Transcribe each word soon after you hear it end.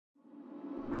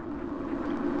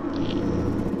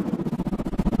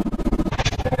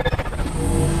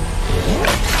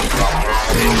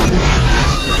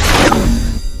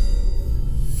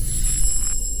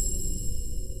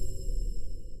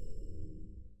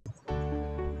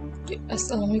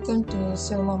Assalamualaikum to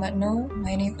semua makna.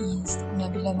 My name is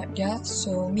Nabila Madya.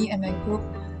 So me and my group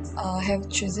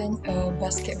have chosen a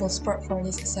basketball sport for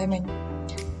this assignment.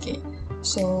 Okay,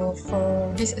 so for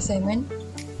this assignment,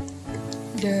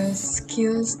 the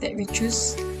skills that we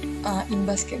choose in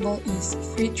basketball is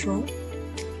free throw.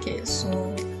 Okay, so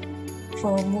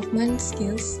for movement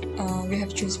skills, we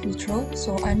have choose free throw.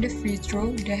 So under free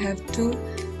throw, they have two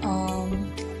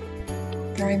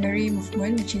primary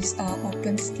movement, which is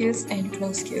open skills and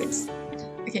close skills.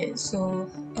 Okay, so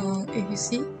if you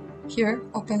see here,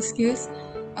 open skills,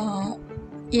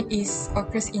 it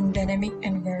occurs in dynamic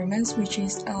environments, which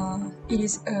is it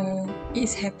is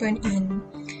happen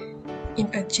in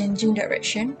a changing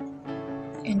direction,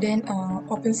 and then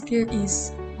open skill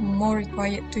is more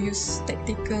required to use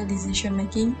tactical decision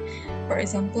making. For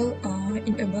example,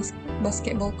 in a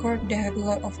basketball court, there have a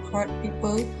lot of court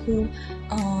people who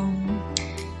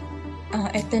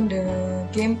attend the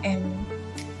game and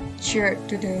cheer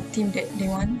to the team that they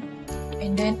want.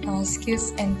 And then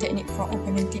skills and technique for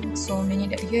opponent team. So meaning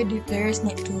that here the players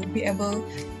need to be able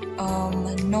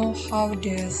know how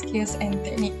the skills and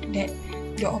technique that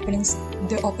the opponent's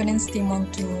team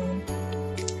want to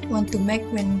make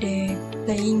when they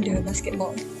playing the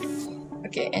basketball.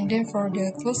 Okay, and then for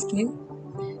the close skills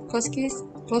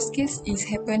is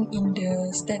happen in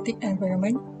the static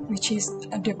environment, which is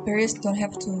the players don't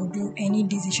have to do any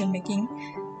decision making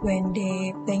when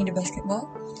they playing the basketball.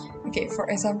 Okay, for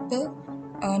example,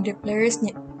 the players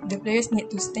need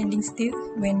to standing still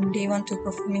when they want to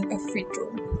performing a free throw.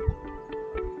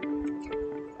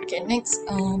 Okay, next,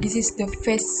 this is the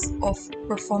phase of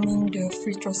performing the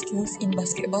free throw skills in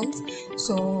basketball.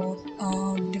 So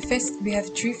we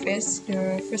have three phases.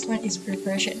 The first one is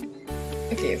preparation.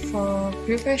 Okay, for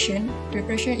preparation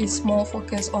is more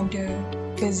focused on the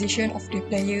position of the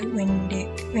player when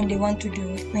they want to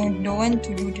do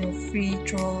the free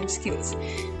throw skills.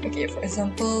 Okay, for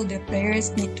example, the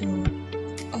players need to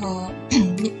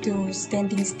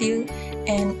standing still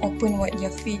and open wide their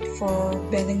feet for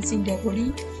balancing their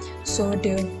body. So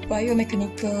the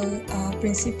biomechanical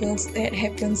principles that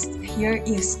happens here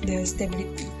is the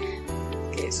stability.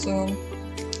 Okay, so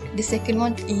the second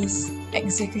one is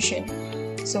execution.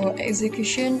 So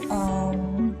execution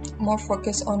more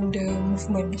focus on the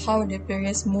movement, how the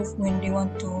players move when they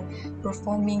want to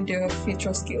performing the free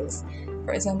throw skills.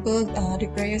 For example, the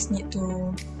players need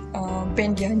to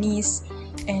bend their knees,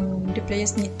 and the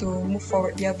players need to move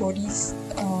forward their bodies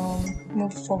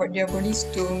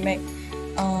to make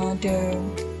the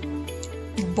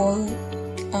ball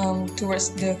towards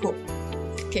the hoop.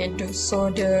 Okay, so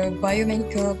the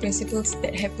biomechanical principles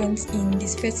that happens in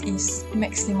this phase is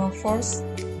maximum force,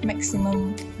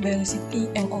 maximum velocity,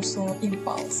 and also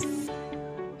impulse.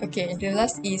 Okay, the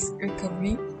last is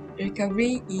recovery.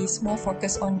 Recovery is more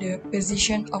focused on the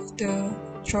position of the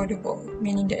throw the ball,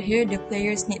 meaning that here the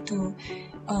players need to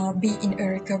be in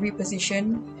a recovery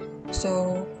position.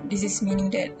 So this is meaning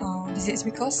that this is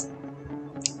because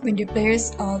when the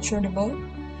players throw the ball,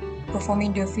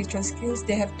 performing the free throw skills,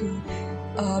 they have to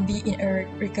be in a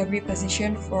recovery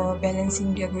position for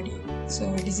balancing their body.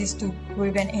 So this is to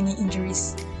prevent any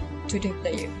injuries to the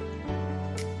player.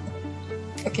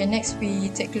 Okay, next we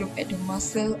take a look at the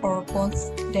muscle or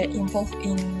bones that involved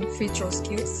in free throw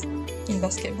skills in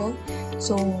basketball.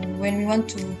 So when we want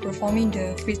to performing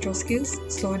the free throw skills,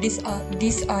 so these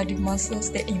are the muscles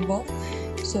that involve.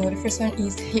 So the first one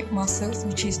is hip muscles,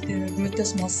 which is the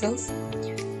gluteus muscles.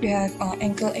 We have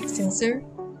ankle extensor,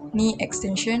 knee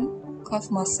extension, calf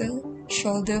muscle,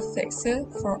 shoulder flexor,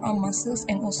 forearm muscles,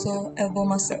 and also elbow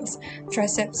muscles,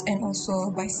 triceps, and also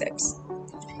biceps.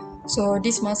 So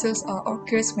these muscles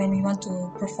occurs when we want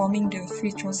to performing the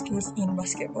free throw skills in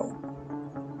basketball.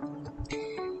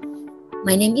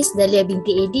 My name is Dalia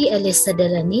binti Edi alias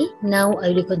Sadarani. Now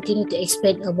I will continue to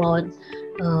explain about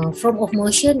form of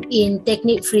motion in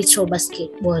technique free throw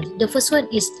basketball. The first one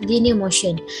is linear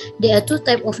motion. There are two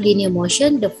types of linear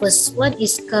motion. The first one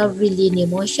is curvilinear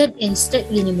motion and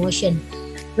straight linear motion.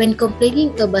 When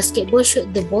completing a basketball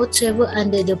shot, the ball travel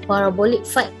under the parabolic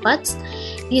five paths.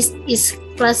 This is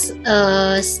classed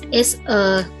as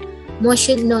a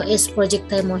motion known as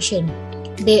projectile motion.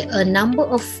 There are a number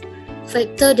of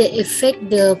factors that affect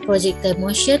the projectile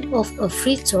motion of a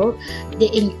free throw. They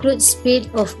include speed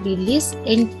of release,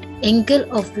 and angle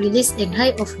of release, and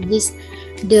height of release.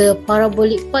 The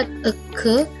parabolic path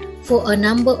occur for a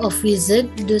number of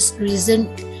reasons, those reasons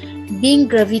being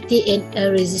gravity and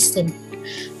air resistance.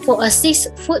 For a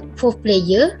 6'4"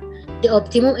 player, the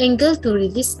optimum angle to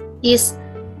release is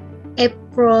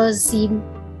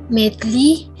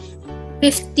approximately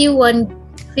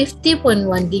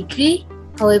 50.1 degree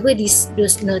However, this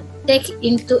does not take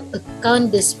into account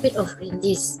the speed of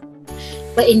release.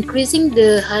 By increasing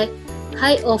the height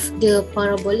of the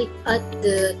parabolic arc,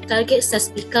 the target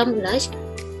starts become large,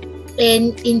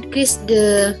 and increase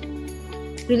the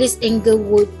release angle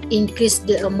would increase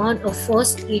the amount of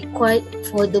force required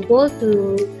for the ball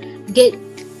to get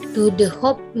to the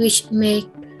hoop, which may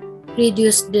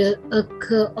reduce the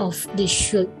occur of the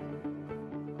shoot.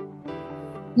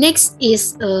 Next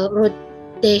is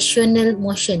rotational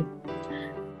motion.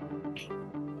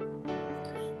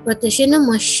 Rotational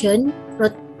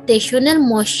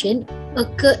motion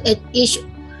occur at each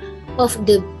of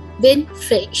the bend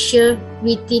fracture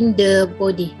within the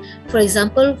body. For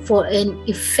example, for an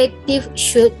effective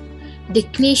shoot, the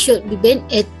knee should be bent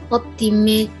at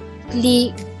optimally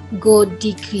go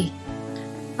degree.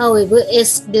 However,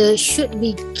 as the shoot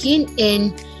begins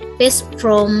and passes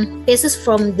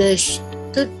from the shoot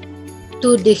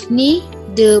to the knee,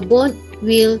 the bone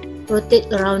will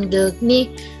rotate around the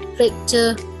knee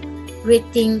fracture,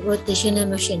 creating rotational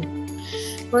motion.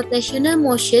 Rotational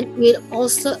motion will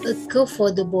also occur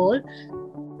for the ball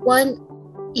once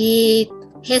it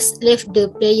has left the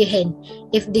player hand.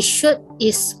 If the shot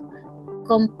is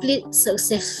completely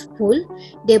successful,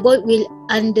 the ball will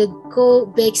undergo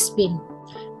backspin.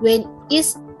 When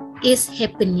it is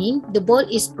happening, the ball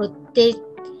is rotating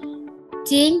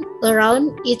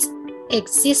around its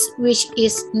axis, which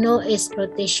is known as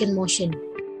rotation motion.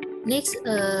 Next,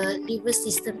 lever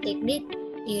system technique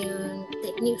in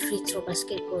technique free throw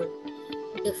basketball.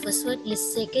 The first one is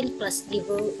second class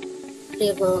lever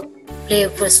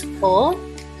ball,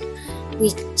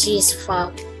 which is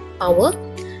power,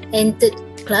 and third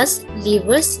class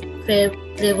levers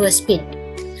lever speed.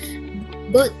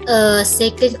 Both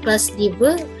second class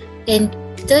lever and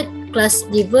third class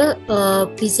lever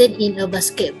present in a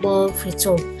basketball free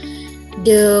throw.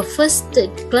 The first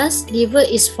third class lever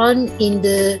is found in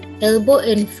the elbow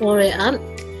and forearm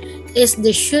as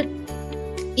the shoot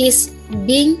is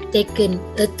being taken.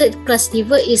 A third class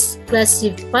lever is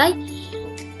classified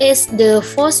as the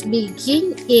force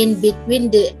begin in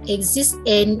between the axis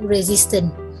and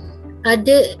resistance.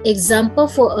 Other example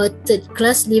for a third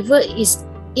class lever is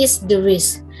the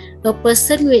wrist. A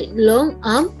person with long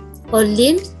arm or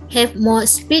limbs have more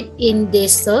speed in their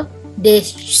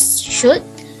shoot.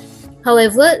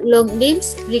 However, long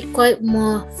limbs require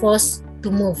more force to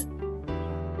move.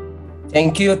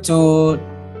 Thank you to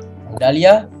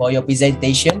Dahlia for your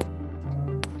presentation.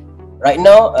 Right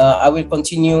now, I will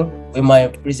continue with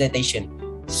my presentation.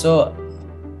 So,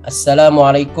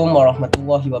 Assalamualaikum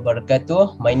warahmatullahi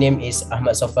wabarakatuh. My name is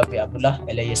Ahmad Sofafi Abdullah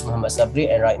alias Muhammad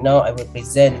Sabri, and right now I will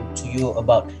present to you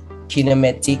about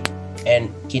kinematic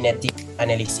and kinetic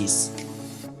analysis.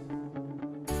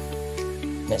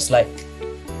 Next slide.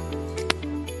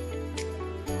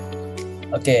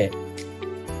 Okay.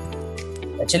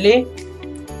 Actually,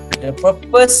 the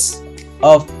purpose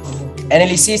of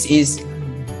analysis is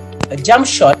a jump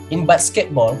shot in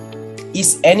basketball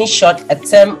is any shot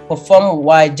attempt performed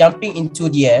while jumping into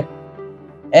the air,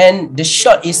 and the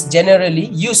shot is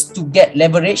generally used to get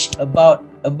leverage above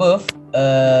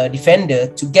a defender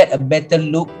to get a better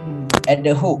look at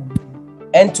the hoop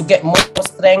and to get more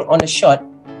strength on the shot.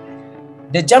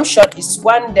 The jump shot is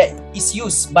one that is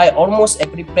used by almost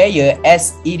every player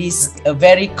as it is a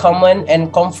very common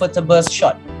and comfortable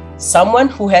shot. Someone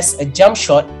who has a jump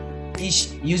shot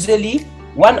is usually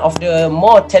one of the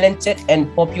more talented and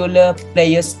popular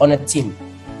players on a team.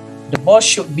 The ball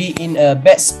should be in a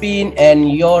backspin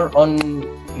and you're on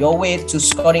your way to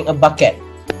scoring a bucket.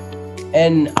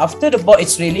 And after the ball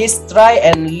is released, try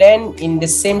and land in the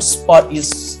same spot you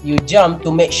jump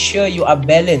to make sure you are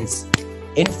balanced.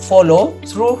 In follow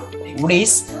through,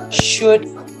 wrist should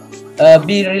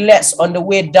be relaxed on the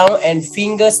way down and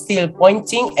fingers still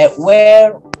pointing at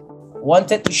where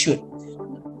wanted to shoot.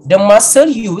 The muscle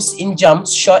used in jump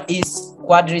shot is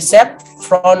quadriceps,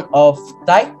 front of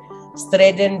thigh,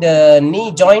 straighten the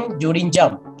knee joint during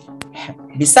jump.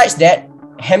 Besides that,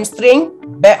 hamstring,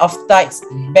 back of thighs,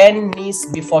 bend knees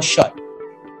before shot.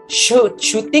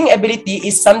 Shooting ability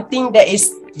is something that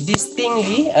is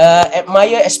distinctly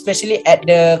admired, especially at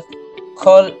the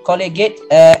collegiate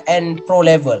and pro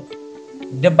level.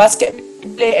 The basket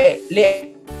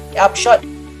lay up shot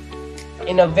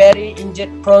in a very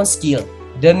injury-prone skill.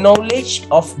 The knowledge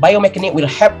of biomechanics will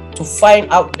help to find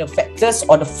out the factors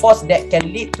or the force that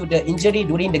can lead to the injury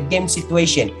during the game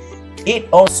situation. It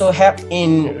also helps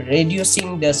in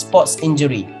reducing the sports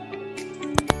injury.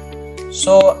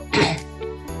 So,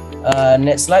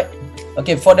 next slide.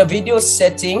 Okay, for the video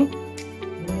setting,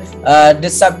 the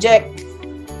subject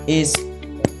is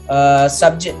The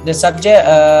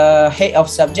height of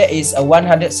subject is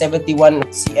 171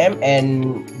 cm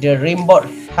and the rim board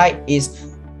height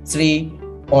is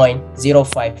 3.05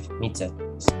 meter.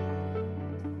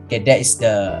 Okay, that is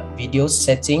the video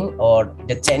setting or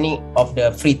the technique of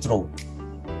the free throw.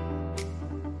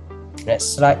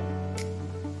 Next slide.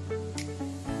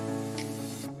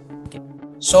 Okay.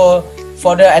 So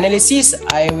for the analysis,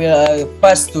 I will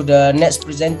pass to the next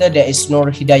presenter, that is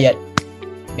Nur Hidayat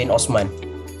bin Osman.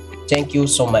 Thank you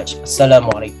so much.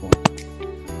 Assalamualaikum.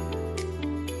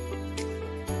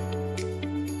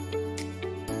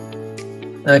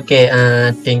 Okay,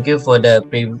 thank you for the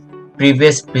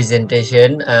previous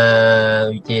presentation,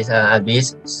 which is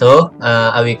Abis. So,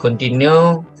 I will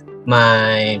continue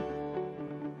my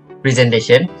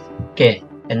presentation. Okay,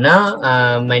 and now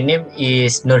my name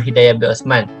is Nur Hidayat bin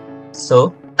Osman.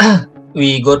 So,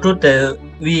 we go through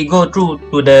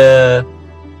to the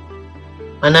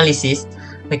analysis.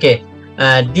 Okay,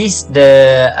 this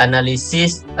the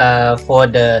analysis for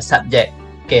the subject.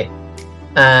 Okay,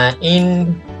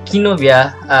 in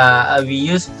Kinovea, we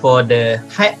use for the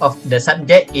height of the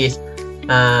subject is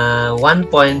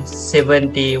 1.71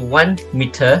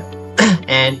 meter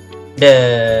and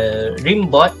the rim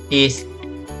board is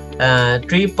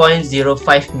 3.05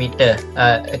 meter.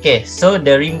 Okay, so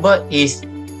the rim board is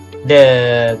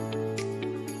the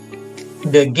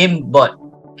game board.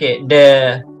 Okay,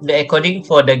 the according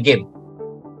for the game.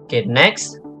 Okay,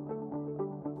 next.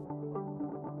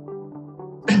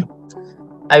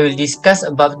 I will discuss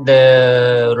about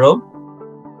the rope,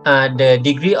 the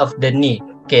degree of the knee.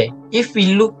 Okay, if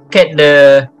we look at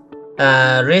the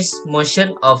wrist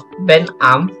motion of bent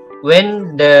arm,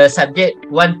 when the subject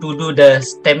want to do the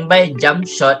standby jump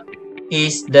shot,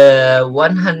 is the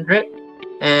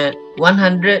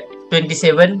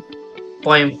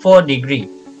 127.4 degree.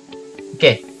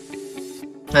 Okay,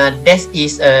 that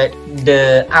is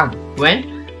the arm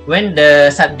when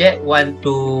the subject want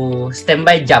to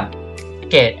standby jump.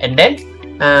 Okay, and then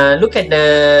look at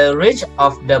the range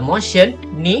of the motion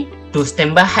knee to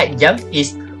standby height jump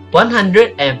is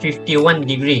 151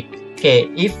 degree. Okay,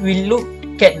 if we look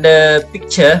at the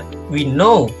picture, we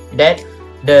know that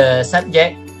the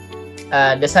subject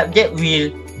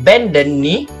will bend the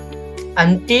knee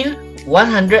until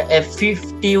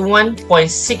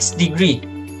 151.6 degree.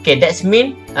 Okay, that's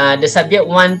mean the subject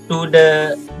want to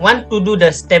do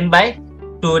the standby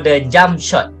to the jump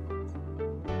shot.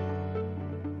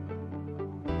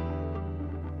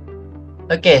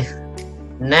 Okay,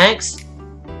 next.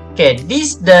 Okay,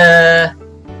 this the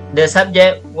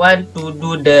subject want to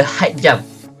do the high jump.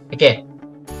 Okay,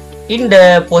 in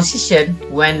the position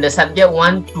when the subject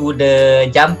want to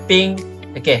the jumping.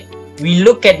 Okay, we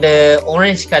look at the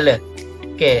orange color.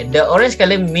 Okay, the orange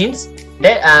color means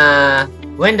that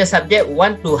when the subject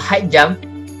want to high jump.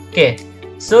 Okay,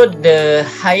 so the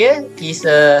higher is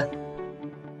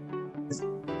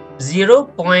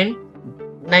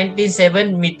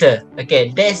 0.97 meter. Okay,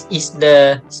 that is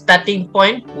the starting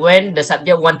point when the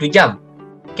subject want to jump.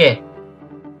 Okay,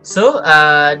 so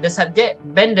the subject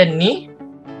bend the knee.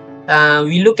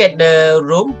 We look at the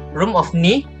room of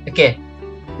knee. Okay,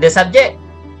 the subject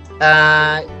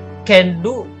can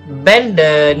do bend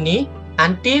the knee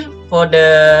until for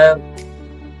the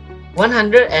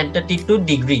 132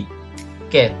 degree.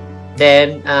 Okay,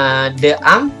 then the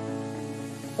arm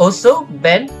also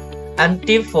bend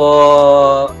until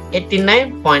for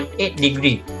 89.8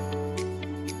 degree.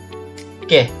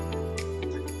 Okay,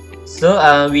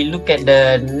 so we look at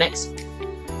the next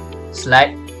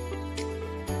slide.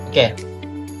 Okay,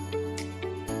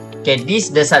 this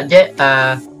the subject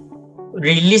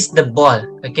release the ball.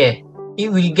 Okay, it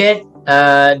will get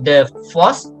the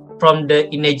force from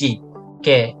the energy.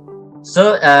 Okay,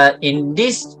 so in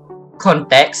this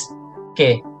context,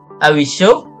 okay, I will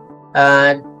show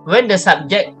when the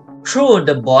subject throw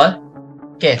the ball.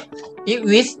 Okay, it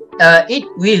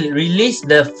will release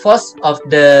the force of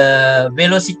the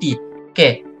velocity.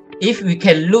 Okay, if we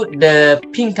can look the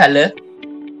pink color.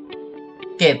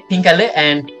 Okay, pink color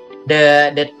and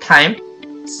the time.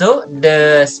 So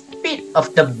the speed of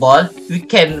the ball we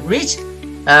can reach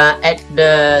at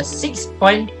the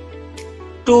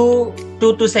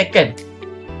 6.22 second,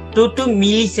 22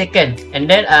 millisecond, and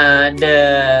then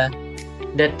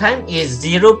the time is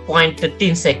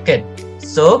 0.13 second.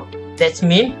 So that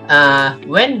means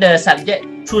when the subject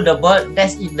threw the ball,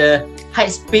 that is the high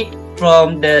speed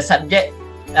from the subject.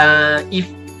 If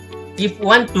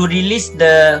want to release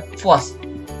the force.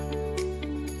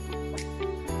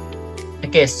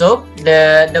 Okay, so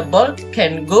the ball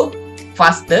can go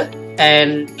faster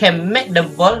and can make the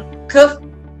ball curve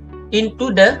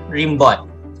into the rim board.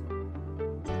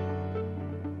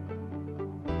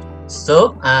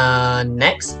 So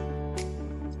next,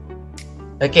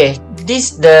 okay,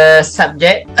 this the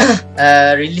subject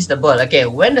release the ball. Okay,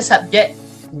 when the subject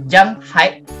jump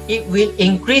height, it will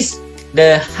increase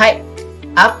the height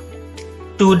up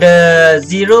to the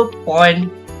 0.57.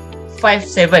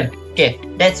 Okay,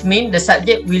 that means the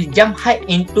subject will jump height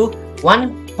into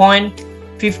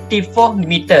 1.54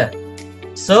 meter.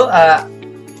 So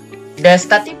the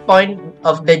starting point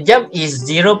of the jump is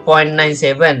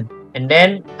 0.97, and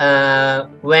then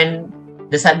when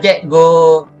the subject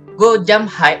go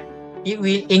jump height, it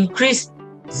will increase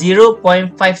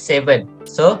 0.57.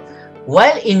 So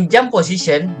while in jump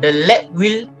position, the leg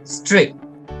will straight.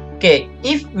 Okay,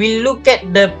 if we look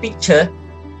at the picture,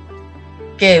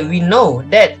 okay, we know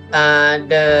that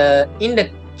in the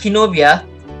Kinovea,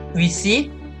 we see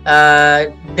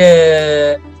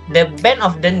the bend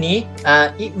of the knee,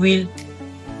 it will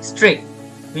straight,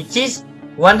 which is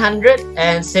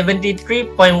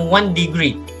 173.1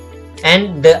 degree,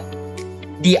 and the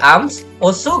arms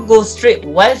also go straight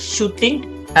while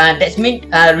shooting. That means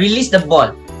release the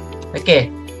ball. Okay,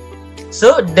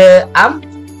 so the arm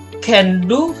can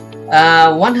do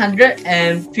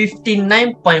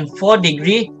 159.4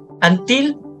 degree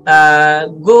until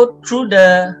go through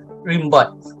the rim board.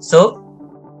 So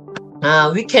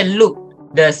we can look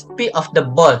the speed of the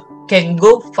ball can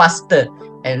go faster,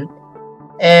 and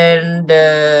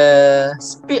the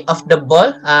speed of the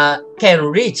ball can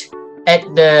reach at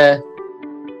the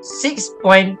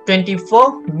 6.24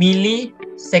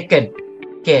 millisecond.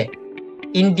 Okay,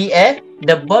 in the air,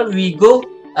 the ball will go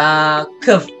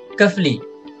curvely.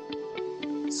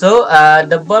 So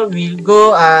the ball will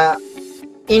go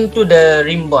into the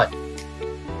rim board.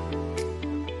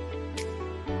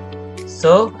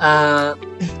 So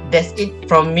that's it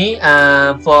from me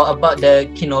for about the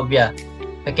Kinovea.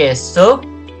 Okay, so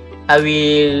I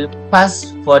will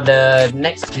pass for the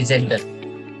next presenter.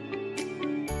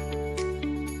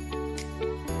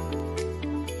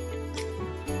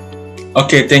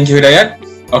 Okay, thank you, Hidayat.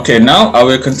 Okay, now I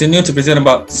will continue to present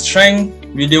about strength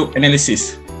video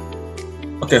analysis.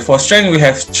 Okay, for strength, we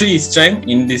have 3 strengths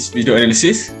in this video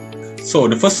analysis. So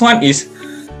the first one is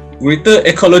greater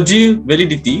ecology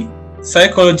validity,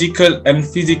 psychological and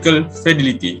physical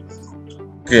fidelity.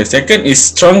 Okay, second is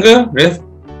stronger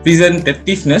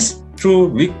representativeness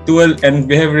through visual and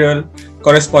behavioral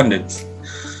correspondence.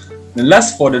 The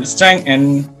last for the strength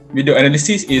and video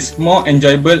analysis is more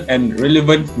enjoyable and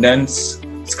relevant than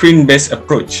screen-based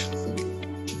approach.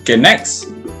 Okay, next.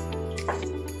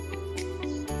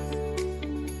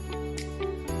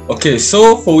 Okay,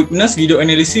 so for witness video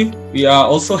analysis, we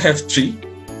also have 3,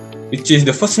 which is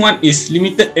the first one is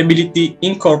limited ability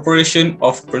incorporation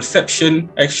of perception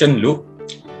action loop.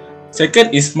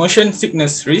 Second is motion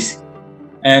sickness risk.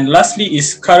 And lastly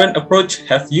is current approach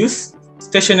have used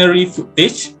stationary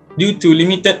footage due to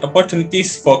limited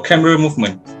opportunities for camera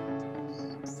movement.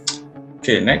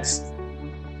 Okay, next.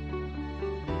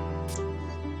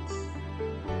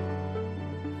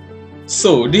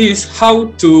 So this is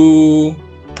how to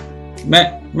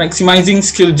maximizing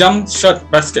skill jump shot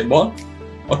basketball.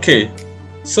 Okay,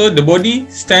 so the body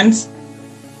stands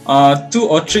 2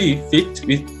 or 3 feet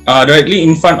with directly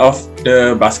in front of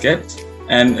the basket,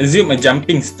 and assume a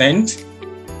jumping stance,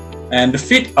 and the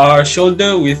feet are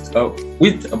shoulder width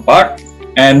apart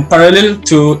and parallel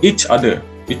to each other,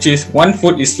 which is one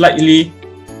foot is slightly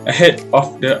ahead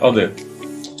of the other.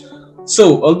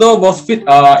 So although both feet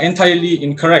are entirely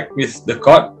incorrect with the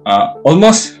court,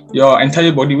 almost your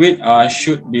entire body weight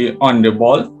should be on the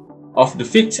ball of the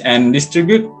feet and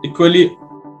distribute equally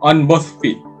on both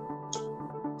feet.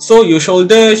 So your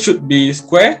shoulder should be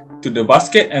square to the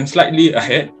basket and slightly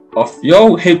ahead of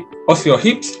your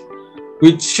hips,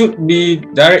 which should be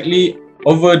directly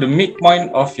over the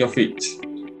midpoint of your feet.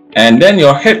 And then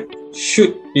your head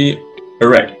should be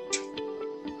erect.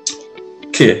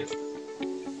 Okay.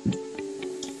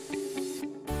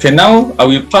 Okay, now I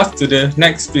will pass to the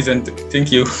next presenter.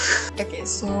 Thank you. Okay,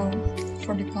 so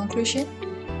for the conclusion,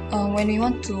 when we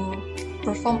want to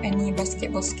perform any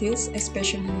basketball skills,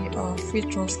 especially free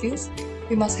throw skills,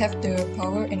 we must have the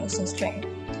power and also strength.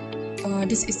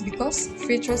 This is because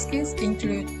free throw skills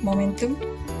include momentum,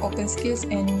 open skills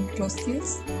and close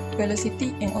skills,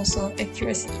 velocity and also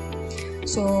accuracy.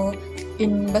 So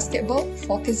in basketball,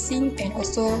 focusing and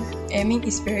also aiming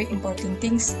is very important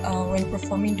things when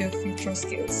performing the free throw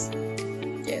skills.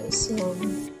 Yeah, so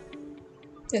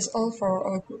that's all for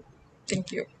our group.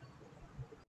 Thank you.